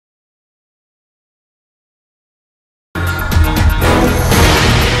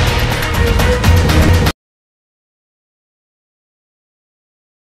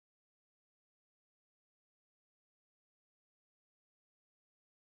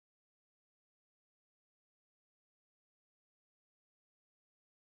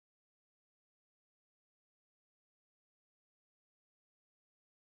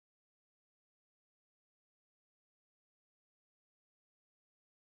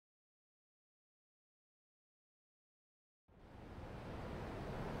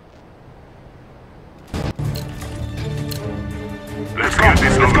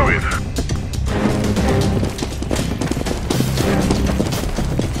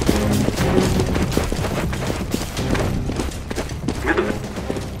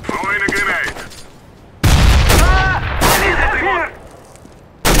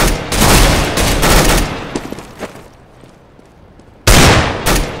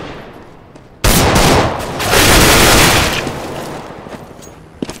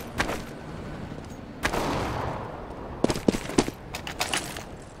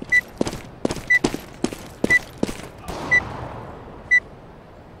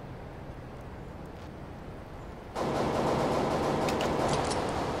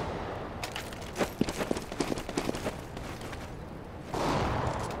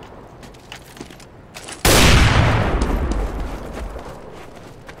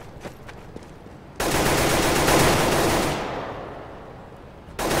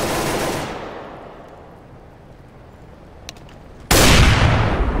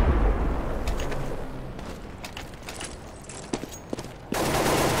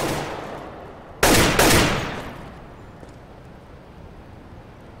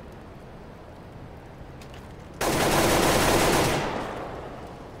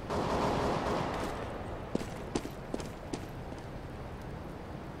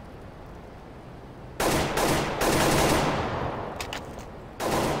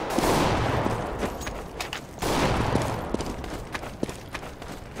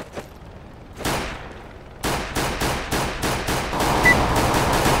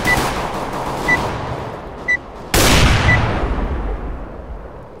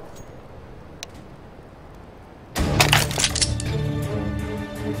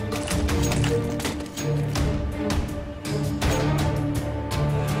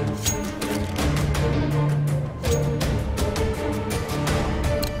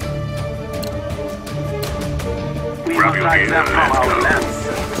strike them from our lands.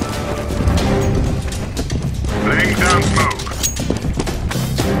 Laying down smoke.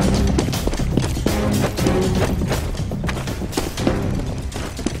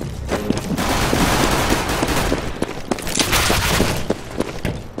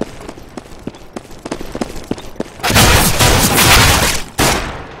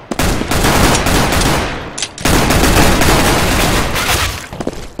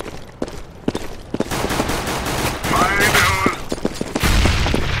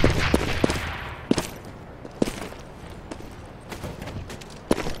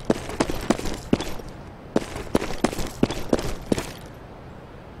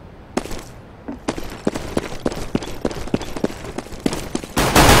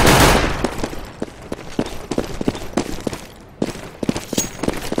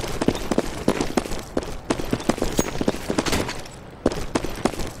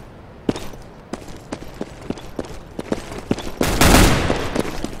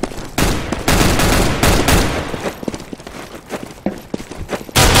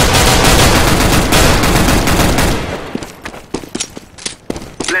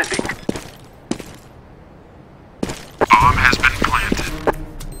 Bomb has been planted.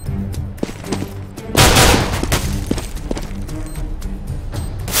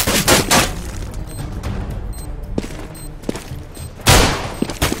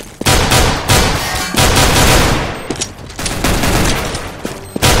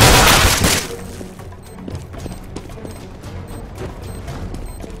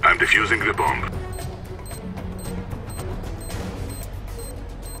 I'm defusing the bomb.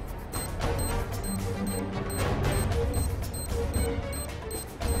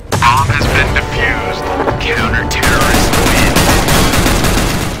 Bomb has been defused. Counter-terrorist win.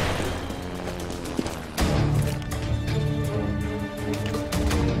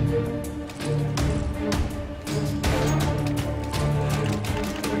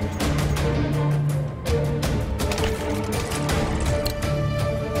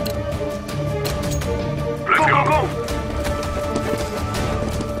 Let's go.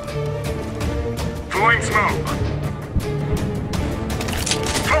 Throwing smoke.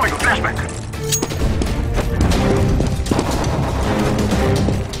 Throwing flashback.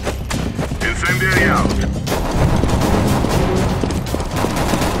 Incendiary out.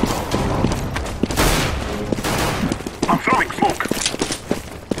 I'm throwing smoke.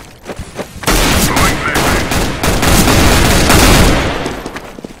 Throwing flashback.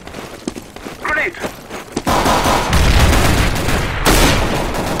 Grenade.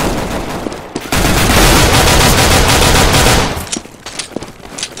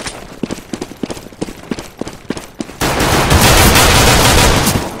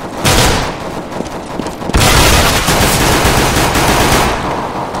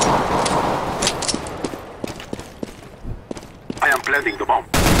 I am planting the bomb.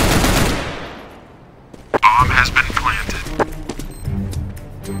 Bomb has been planted.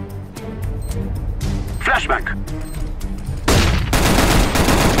 Flashback.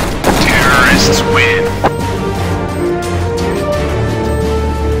 Terrorists win.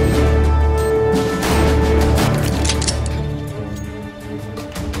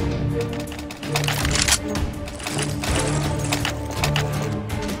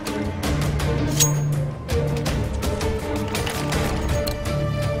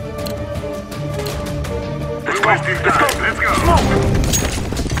 Let's go. Smoke.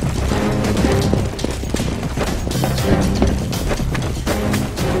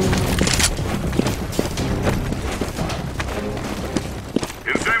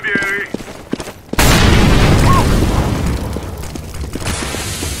 Incendiary. Smoke.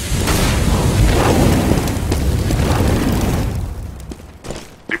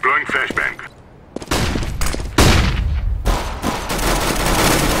 Deploying flashbang.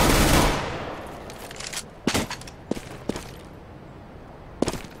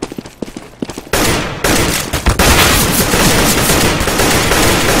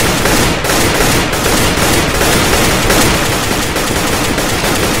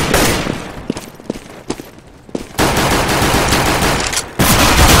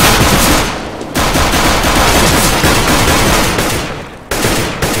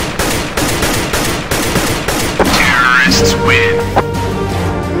 Win.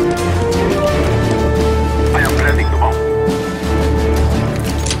 I am planting the bomb.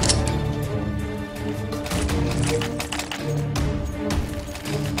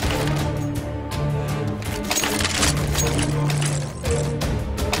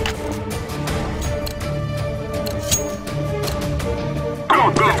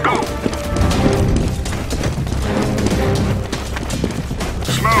 Go.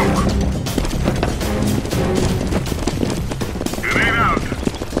 Smoke.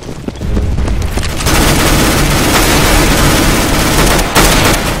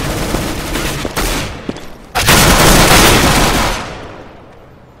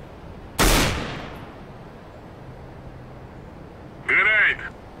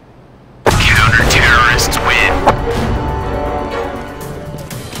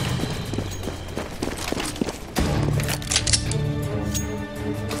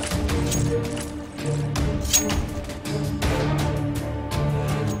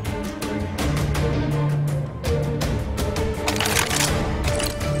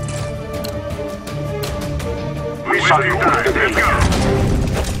 shall rule the day. Let's go.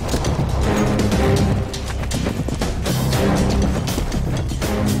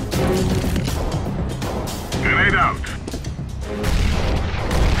 Grenade out.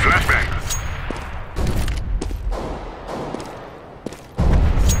 Flashbang.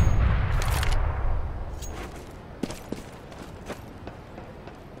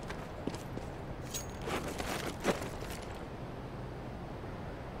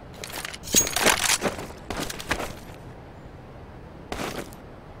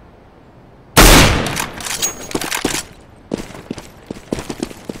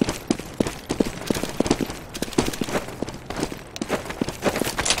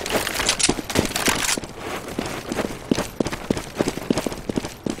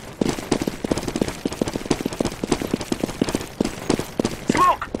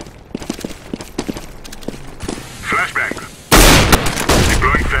 Flashbang.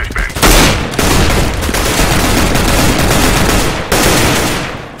 Deploying flashbang.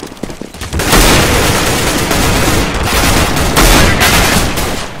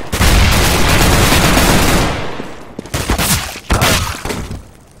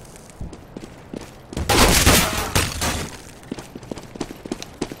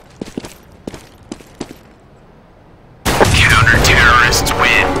 Counter-terrorists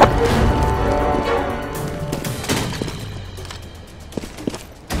win.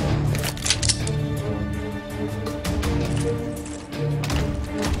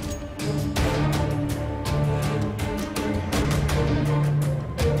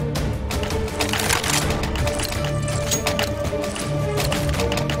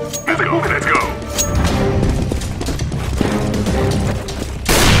 Let's go.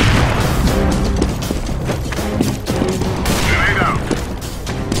 Grenade out.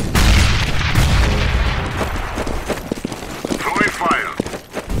 Throwing fire.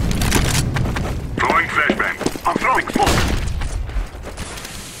 Throwing flashbang. I'm throwing smoke.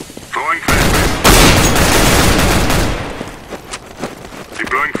 Throwing flashbang.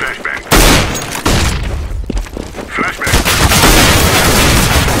 Deploying flashbang. Flashbang.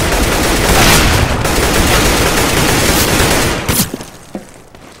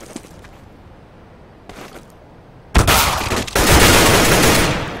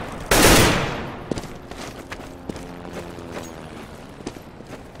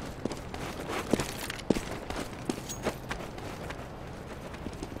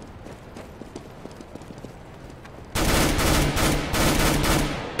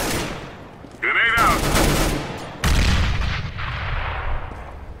 Grenade out!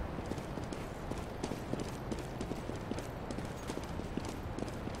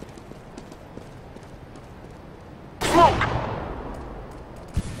 Smoke!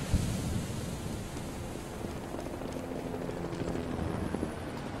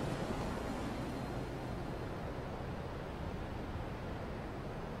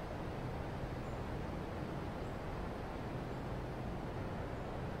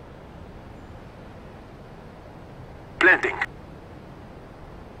 Planting.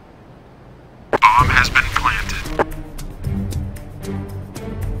 Bomb has been planted.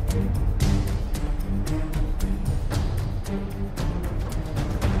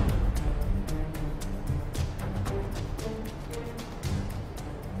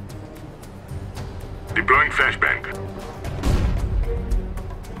 Deploying flashbang.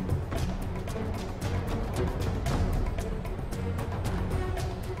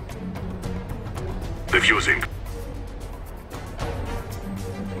 Defusing.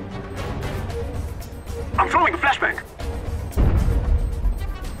 I'm throwing a flashbang.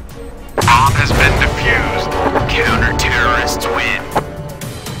 Bomb has been defused. Counter-terrorists win.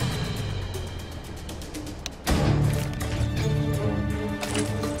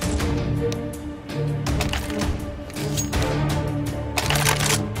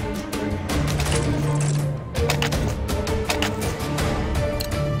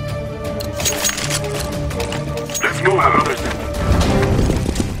 Let's go, brothers.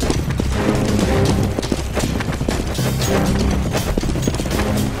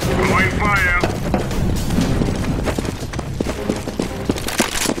 Throwing fire.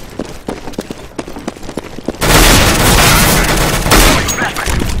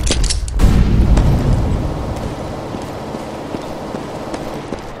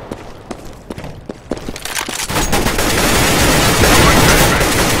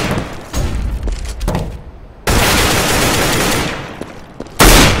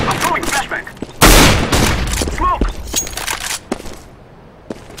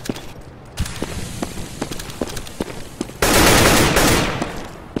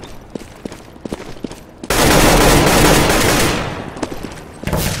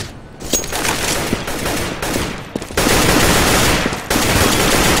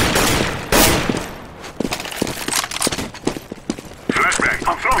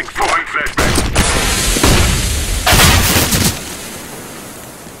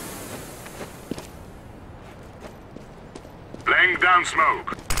 Laying down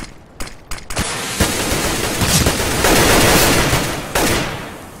smoke.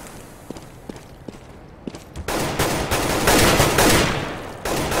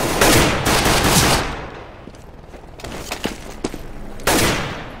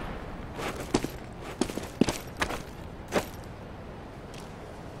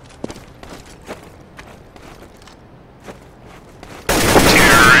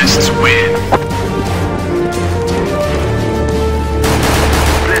 Terrorists win.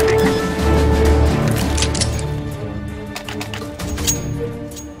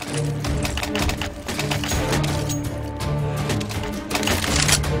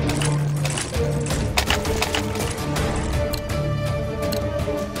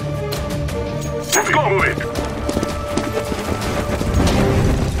 Let's go with it.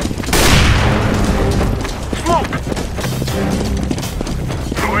 Smoke!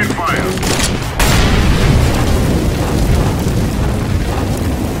 Throwing fire.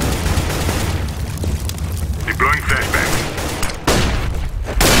 Deploying flashbang.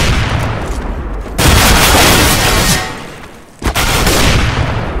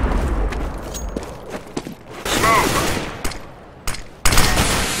 Smoke!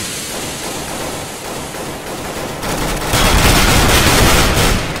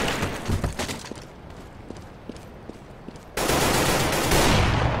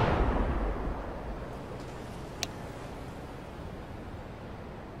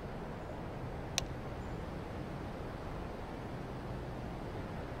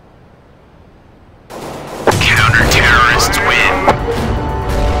 Counter-terrorists win.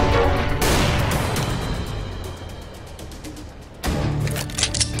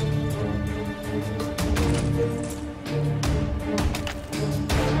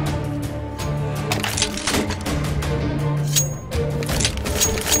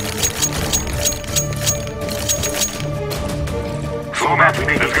 Slow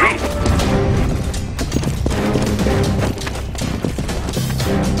matchmaking. Let's go.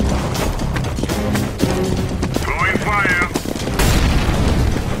 Throwing fire.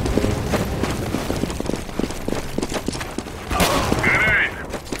 Grenade.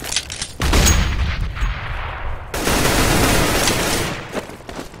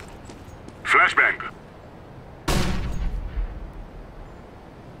 Flashbang.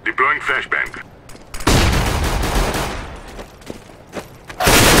 Deploying flashbang.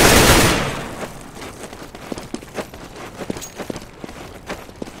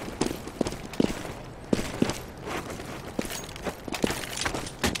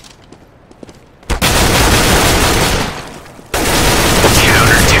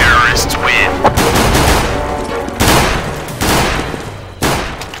 Counter-terrorists win.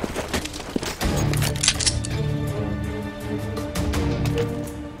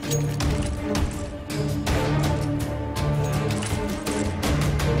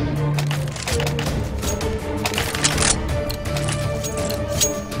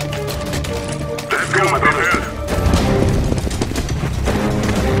 Let's go, my brother.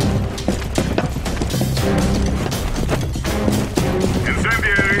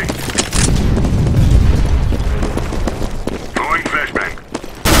 Incendiary. Throwing flashbang.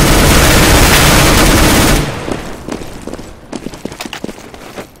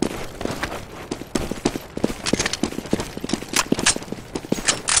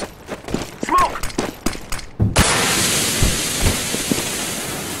 Smoke!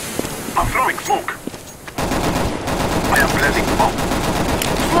 I'm throwing smoke. I am planting smoke.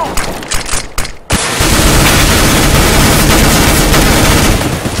 Smoke!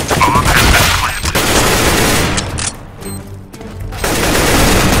 Bomb has been planted.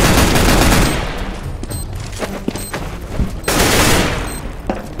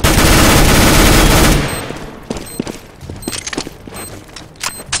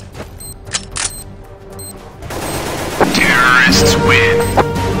 Terrorists win.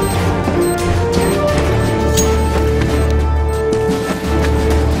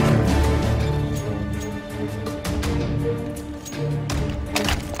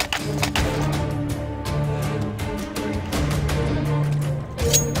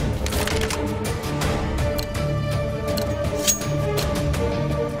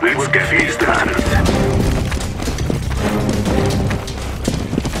 Let's get these started.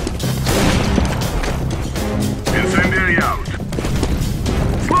 Incendiary out.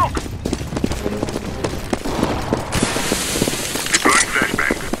 Smoke! Deploying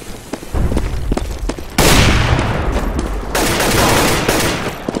flashbang.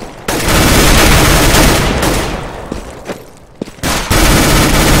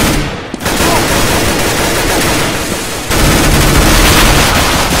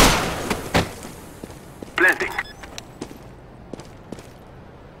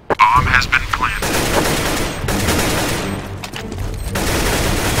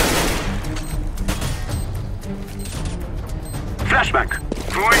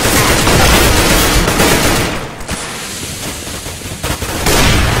 Throwing smoke.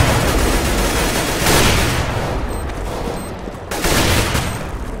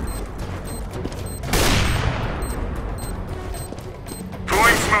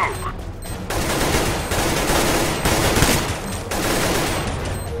 Throwing smoke.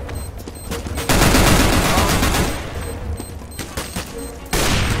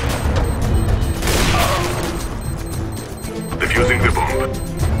 Defusing the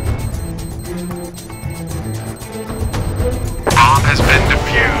bomb. Bomb has been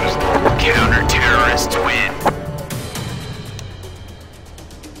defused. Counter-terrorists win.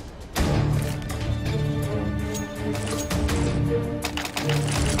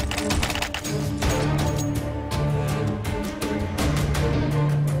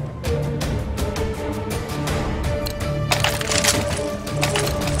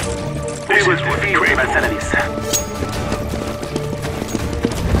 They will defeat immense enemies.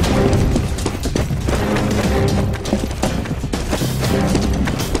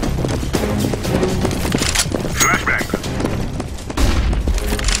 Flashbang.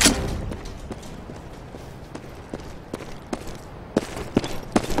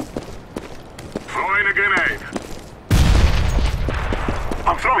 Throwing a grenade.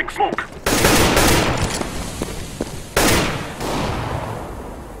 I'm throwing smoke.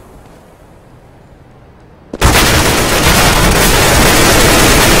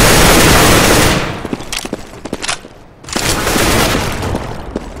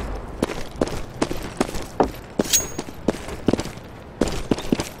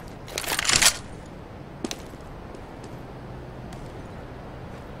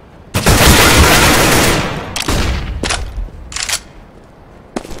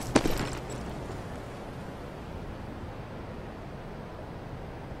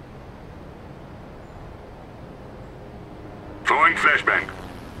 Throwing flashbang.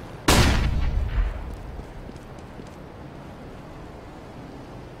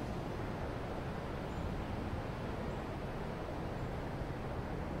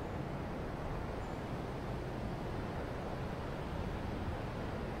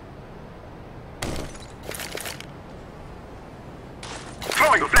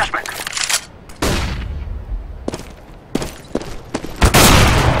 Throwing a flashbang.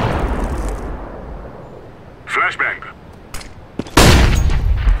 Flashbang.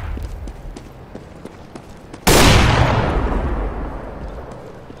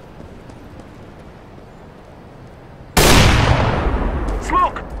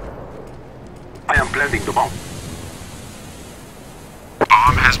 Smoke! I am planting the bomb.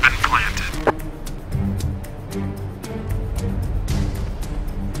 Bomb has been planted.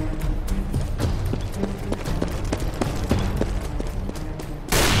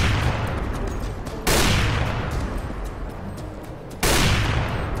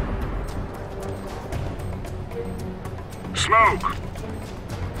 Smoke!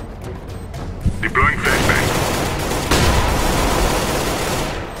 Deploying flashbang.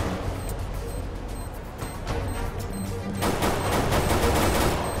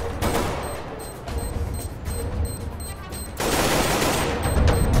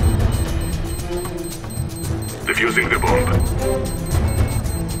 Defusing the bomb.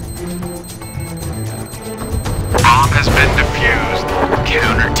 Bomb has been defused.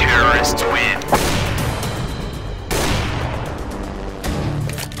 Counter-terrorists win.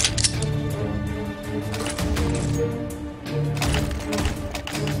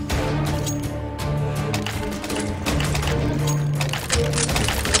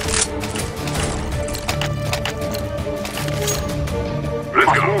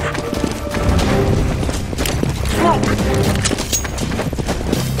 Let's go. Smoke!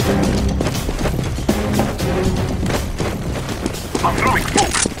 I'm throwing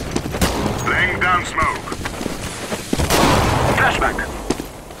smoke. Laying down smoke. Flashbang.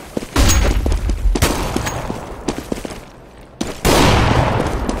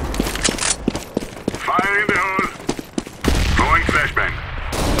 Fire in the hole. Throwing flashbang.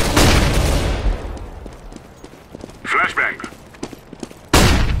 Flashbang.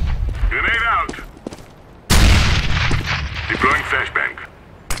 Grenade out. Deploying flashbang.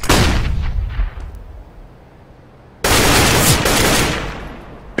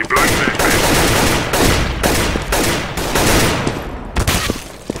 Deploying flashbang.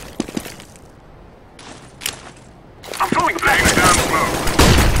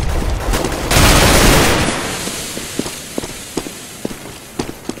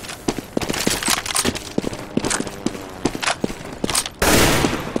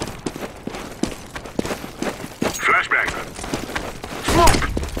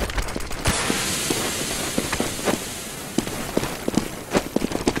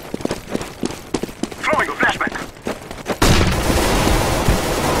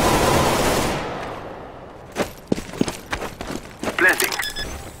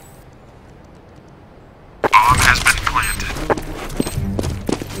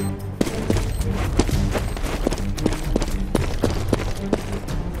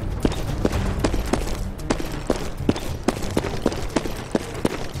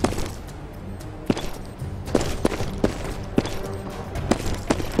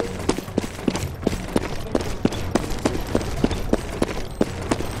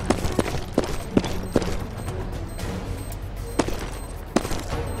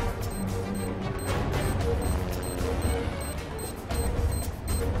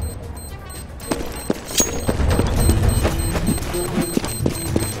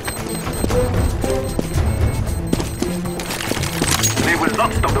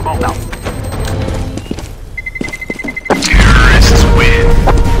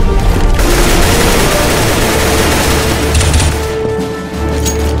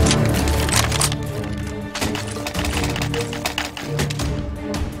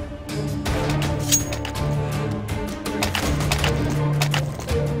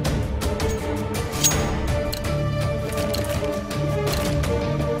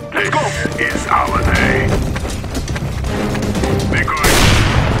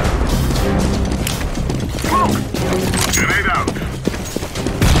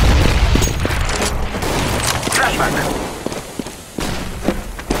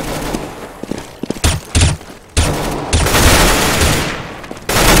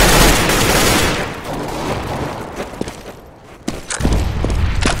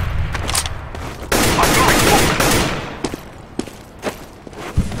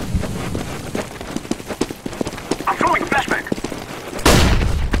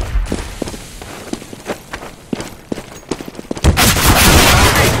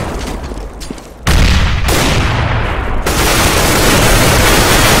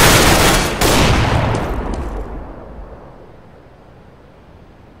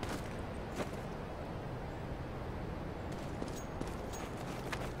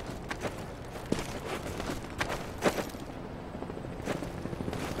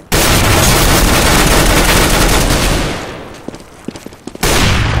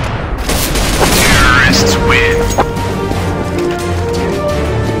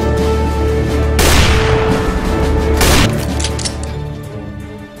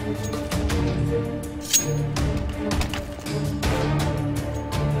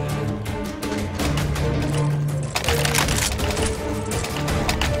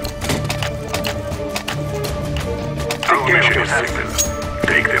 Laser system.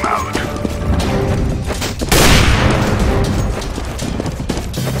 Take them out.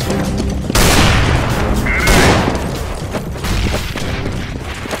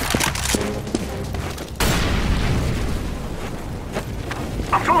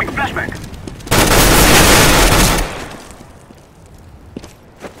 I'm throwing a flashbang.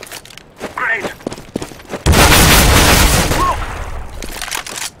 Grenade.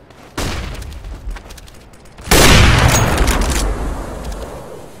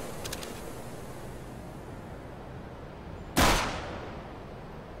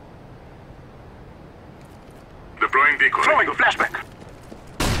 Deploying decoy. Throwing a flashbang.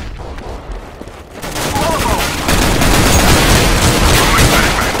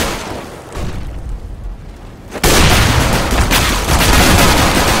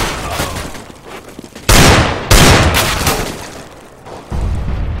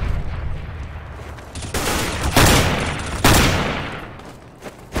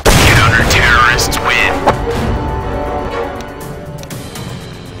 Counter-terrorists win.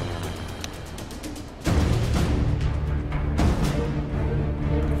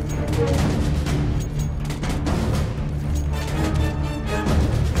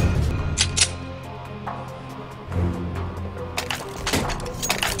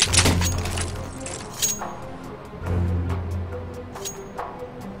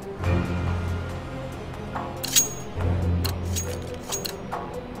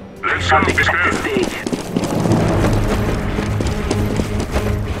 Let's go, Check the stage.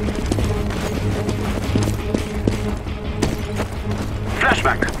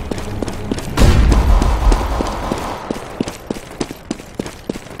 Flashback.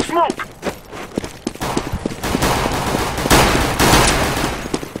 Smoke.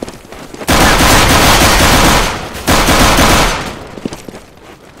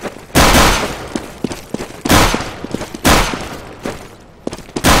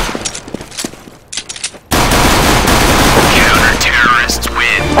 Counter-terrorists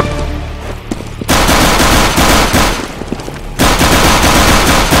win.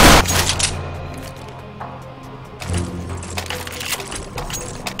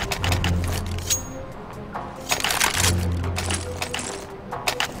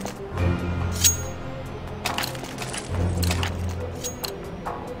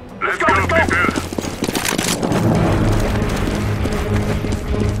 Let's go, people.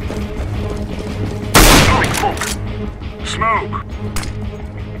 Throwing smoke. Smoke.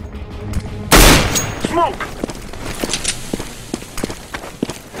 Smoke.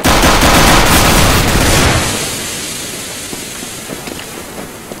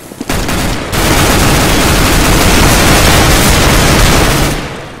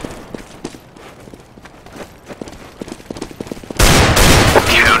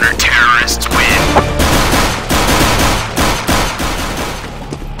 Counter-terrorists win.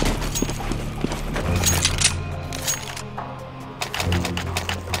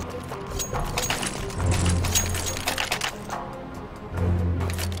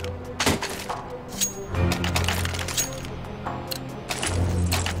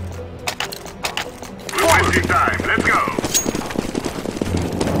 We're wasting time. Let's go.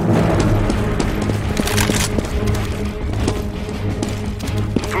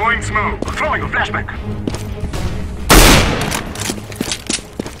 Throwing smoke. Throwing a flashbang.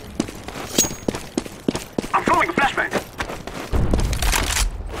 I'm throwing a flashbang.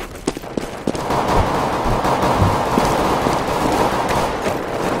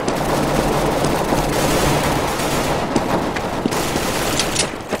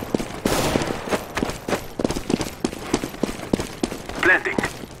 Planting.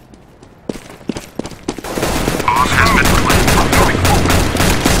 Bomb has been planted. I'm throwing smoke.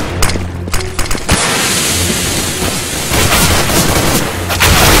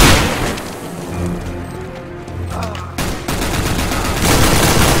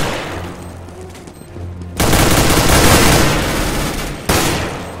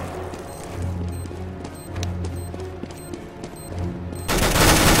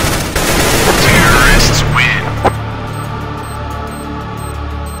 Terrorists win.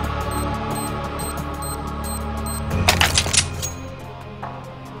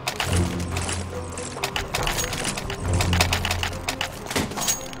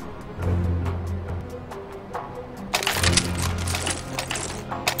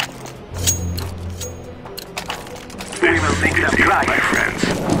 We will make them cry, my friends.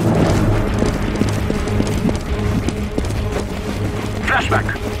 Flashback.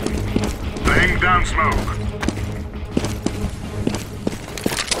 Laying down smoke.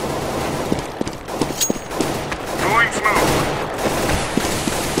 Throwing smoke.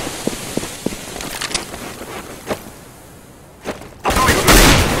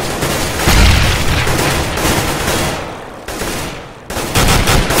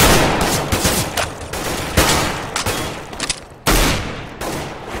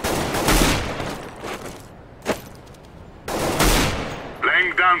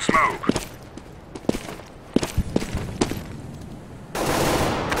 down smoke.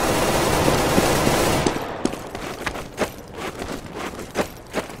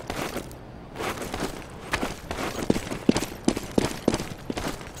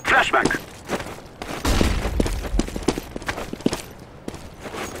 Flashbang.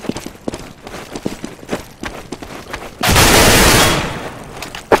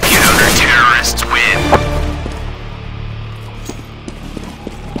 Counter-terrorists win.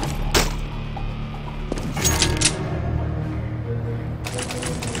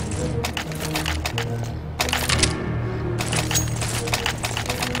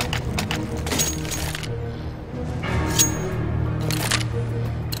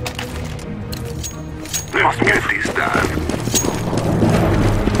 We must get this done.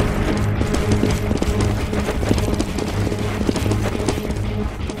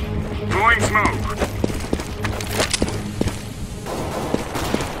 Throwing smoke.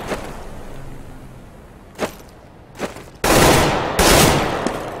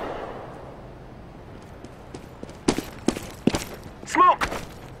 Smoke!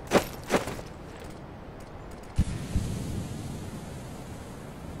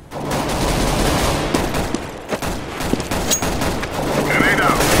 Grenade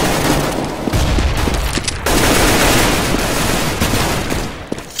out.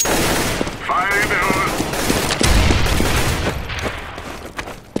 Fire in the hole.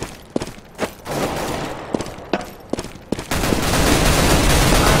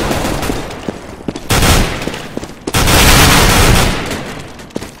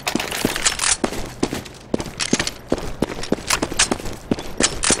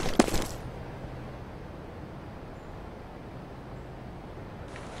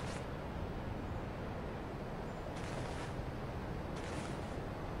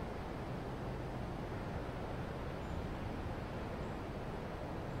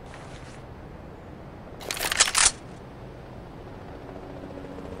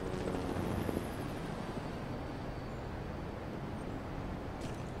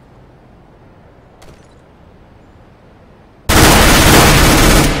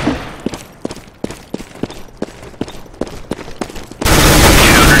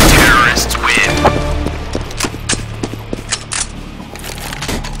 Counter-terrorists win.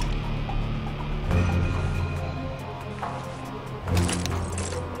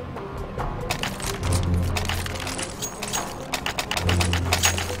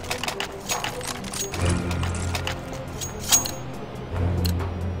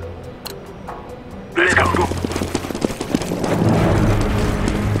 Let's go.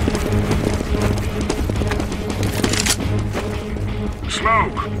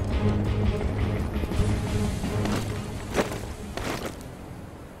 Smoke.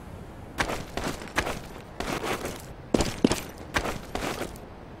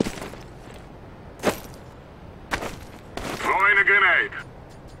 Throwing a grenade.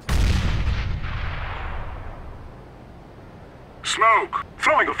 Smoke.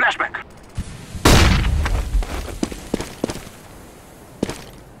 Throwing a flashbang.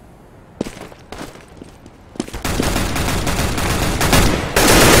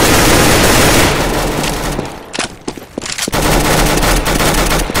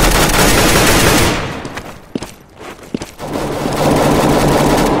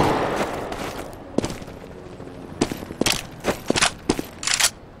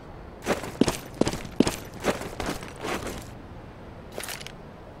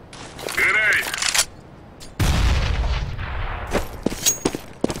 Grenade.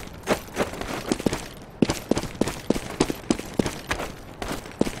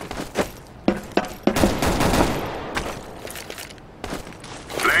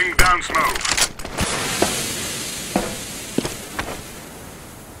 Laying down smoke.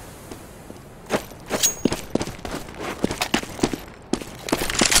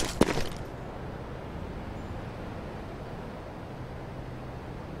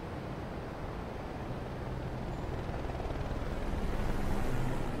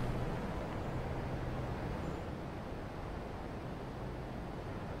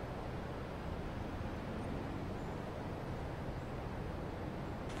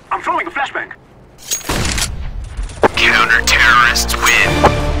 I'm throwing a flashbang. Counter-terrorists win.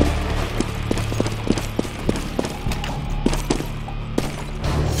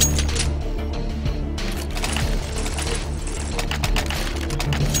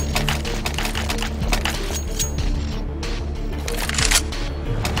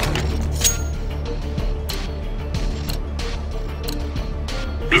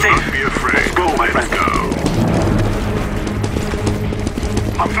 Be safe. Don't be afraid. Let's go, my friend. Go.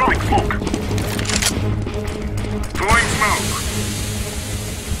 I'm throwing smoke. Throwing smoke.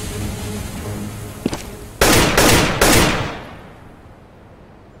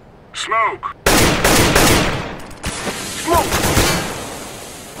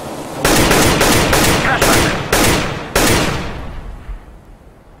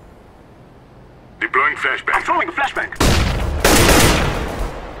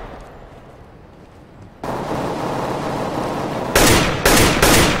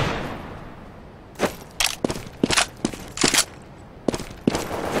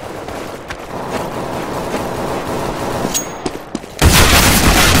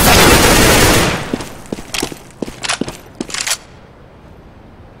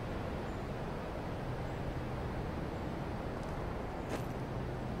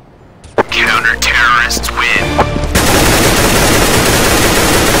 Counter-terrorists win.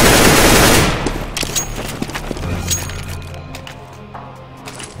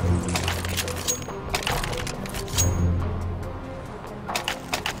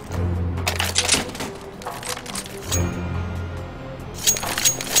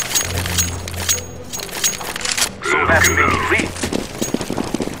 That's very free.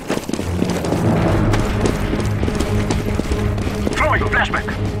 Throwing flashback.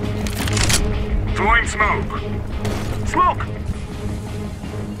 Throwing smoke. Smoke.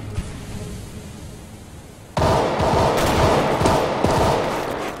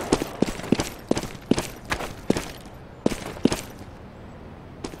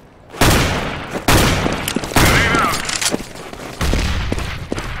 Grenade out.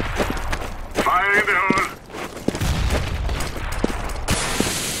 Fire in the hole.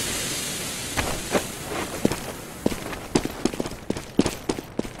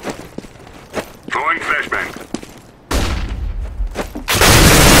 Throwing flashbang.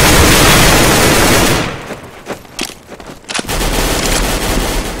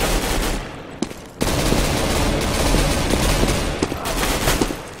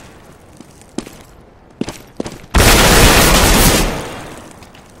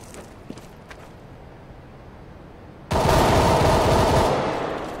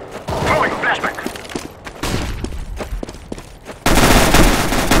 Throwing flashback.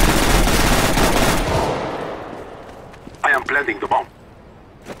 I am planting the bomb.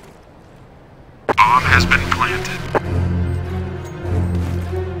 Bomb has been planted.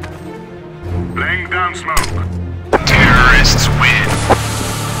 Laying down smoke. Terrorists win.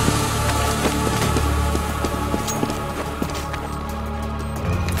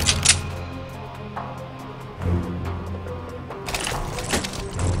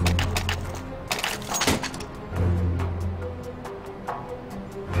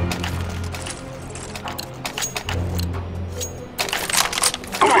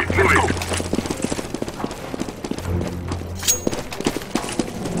 Come on, let's go.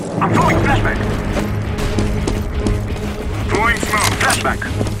 I'm throwing flashback. Throwing smoke. Flashback.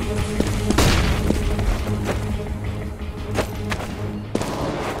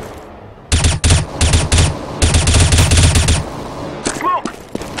 Smoke.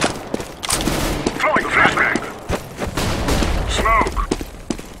 Throwing flashback. Smoke.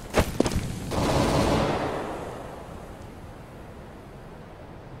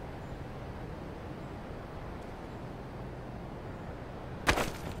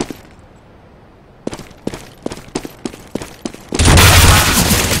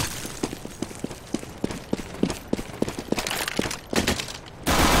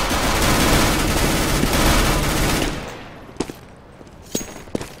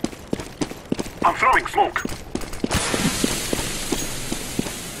 I'm throwing smoke.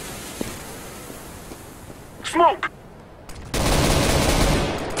 Smoke.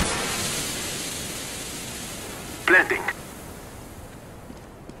 Planting.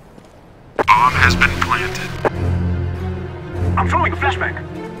 Bomb has been planted. I'm throwing a flashback.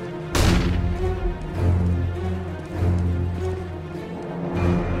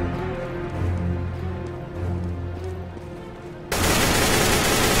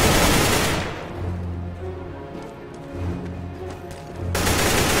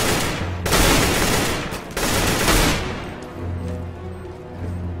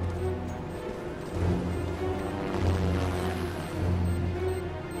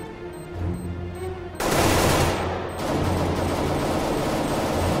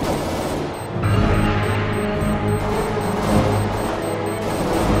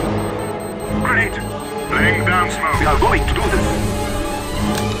 Grenade. Laying down We smoke. are going to do this.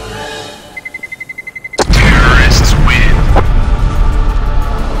 Terrorists win.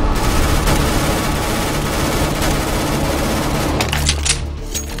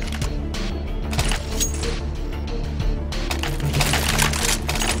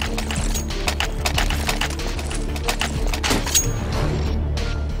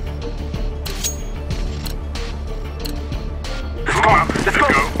 Let's go. Let's go.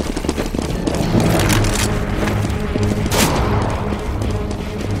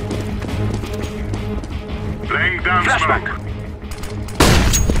 Laying down Flashback.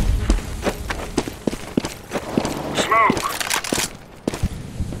 smoke. Smoke.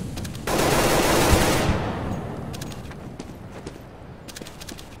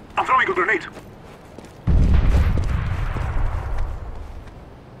 I'm throwing a grenade.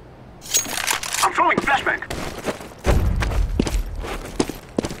 I'm throwing a flashback.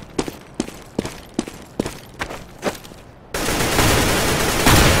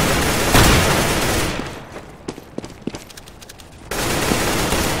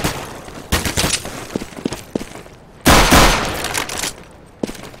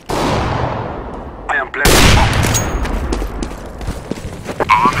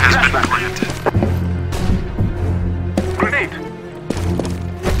 planted. Grenade!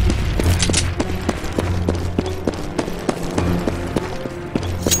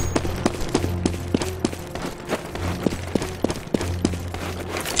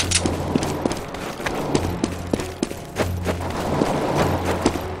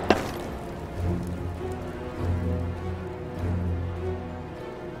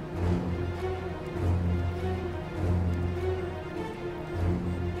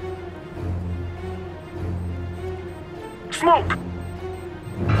 Smoke!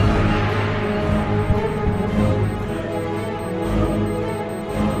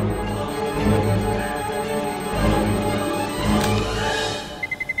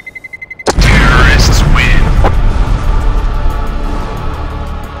 Terrorists win.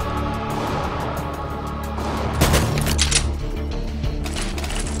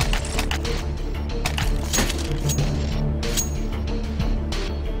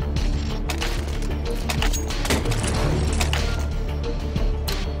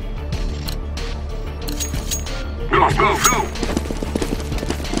 Go, go!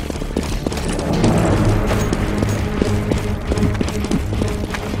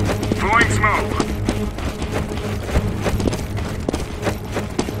 Throwing smoke.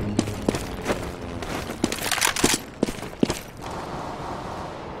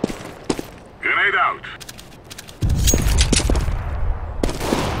 Grenade out.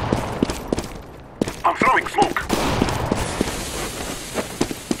 I'm throwing smoke!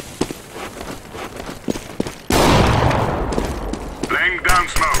 Laying down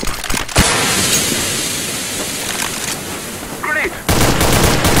smoke. Grenade!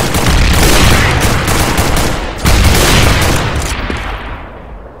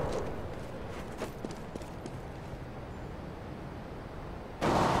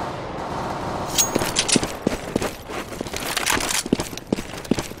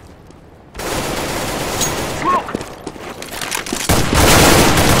 Smoke!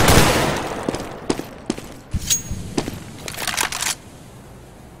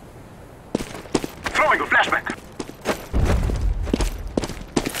 Throwing a flashback!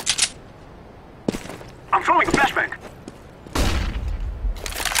 I'm throwing a flashback!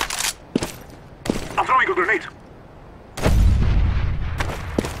 I'm throwing a grenade!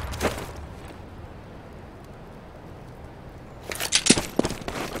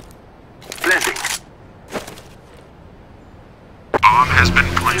 Planting! Bomb has been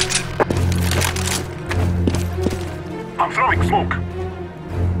planted. I'm throwing smoke!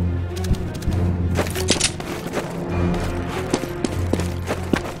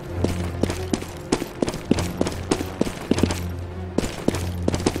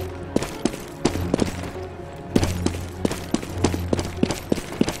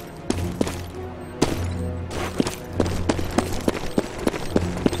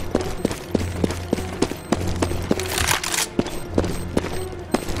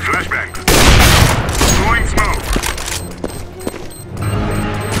 Flashbang. Throwing smoke.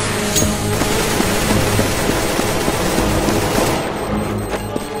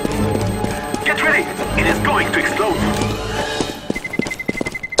 Get ready! It is going to explode!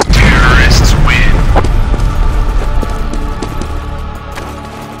 Terrorists win.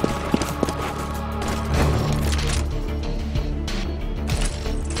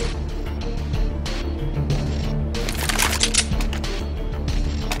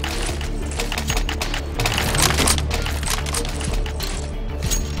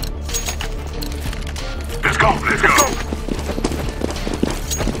 Let's go, let's go.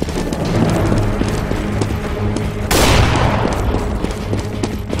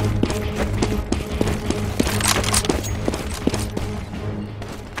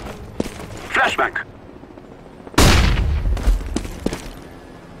 Flashback!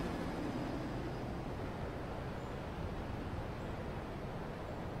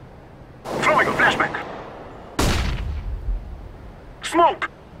 Throwing a flashback! Smoke!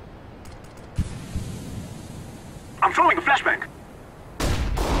 I'm throwing a flashbang!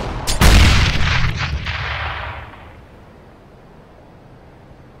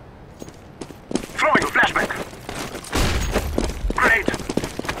 Throwing a flashbang! Grenade!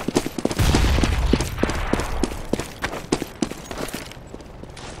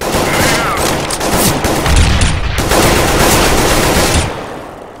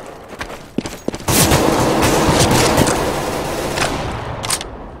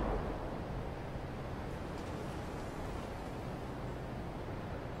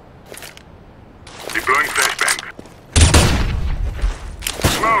 Deploying flashbang.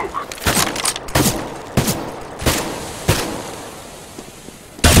 Smoke.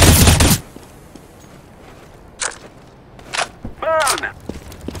 Burn!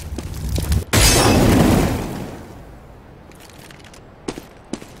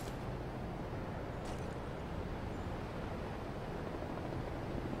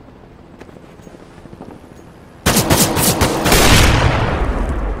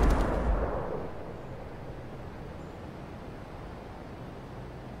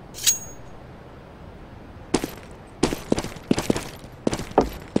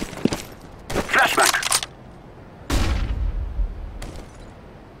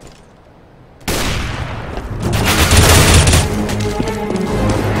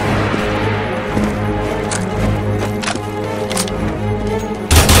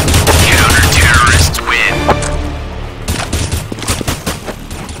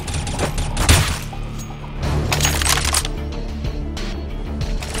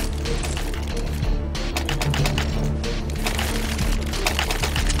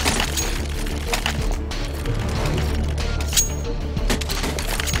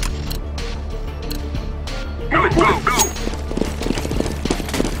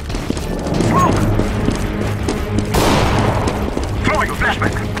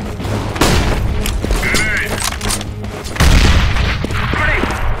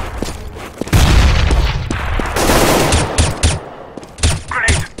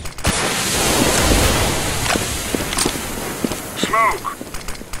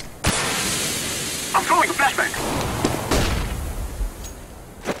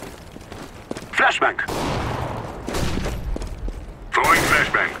 Flashbang. Throwing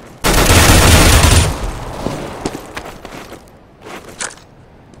flashbang.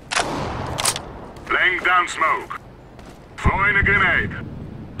 Laying down smoke. Throwing a grenade.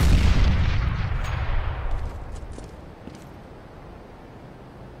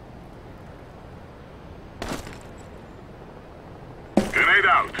 Grenade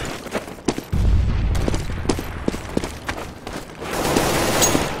out.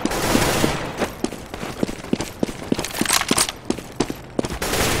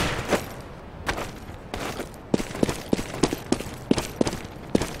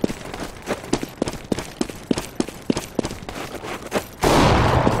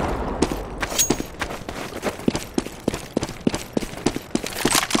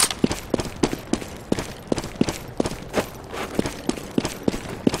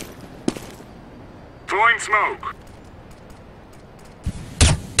 Throwing smoke.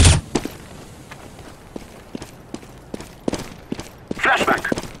 Flashbang.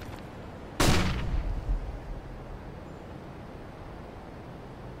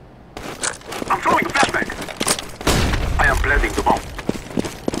 I'm throwing a flashbang. I am planting the bomb.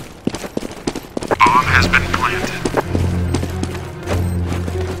 Bomb has been planted.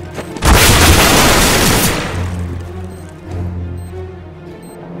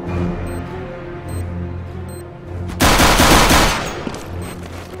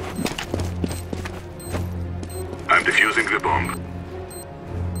 I'm defusing the bomb.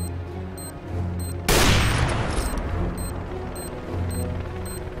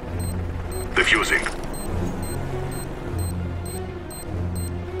 Defusing.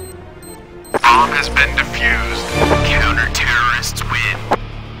 Bomb has been defused. Counter-terrorists win.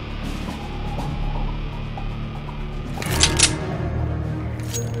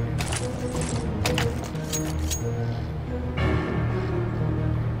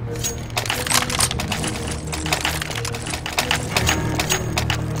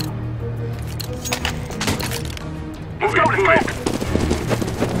 Moving, moving.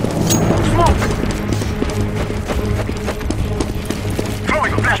 Smoke.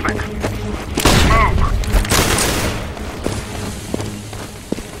 Throwing a flashbang. Smoke.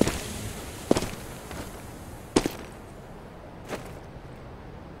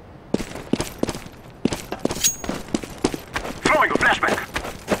 Throwing a flashbang.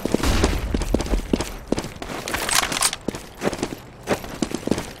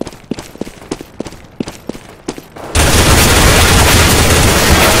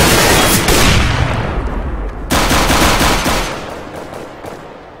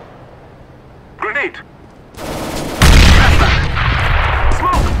 Grenade. Flashbang.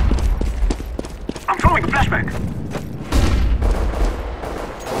 Smoke. I'm throwing a flashbang.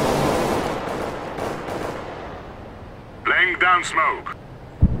 Laying down smoke.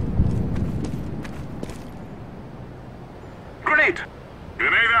 Grenade.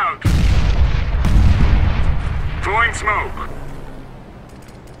 Grenade out. Throwing smoke.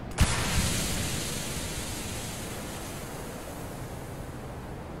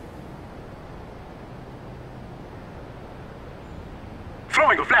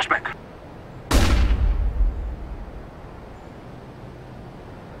 Throwing a flashbang.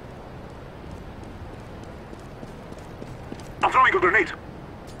 I'm throwing a grenade.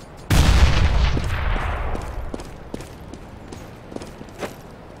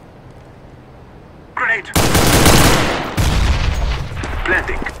 Grenade.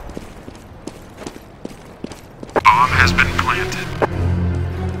 Planting. Bomb has been planted.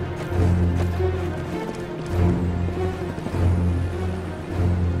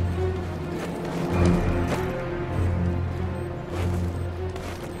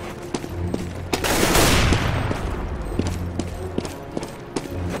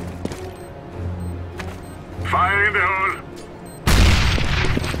 Fire in the hole.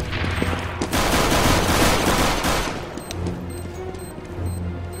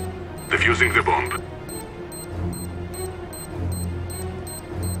 Defusing the bomb.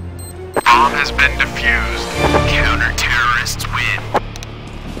 Bomb has been defused. Counter-terrorists win.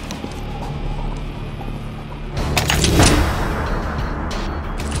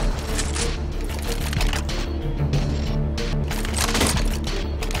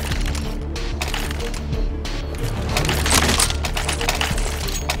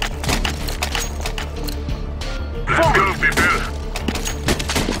 Let's go, people.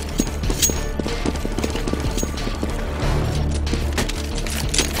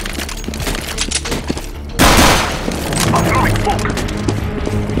 I'm throwing smoke.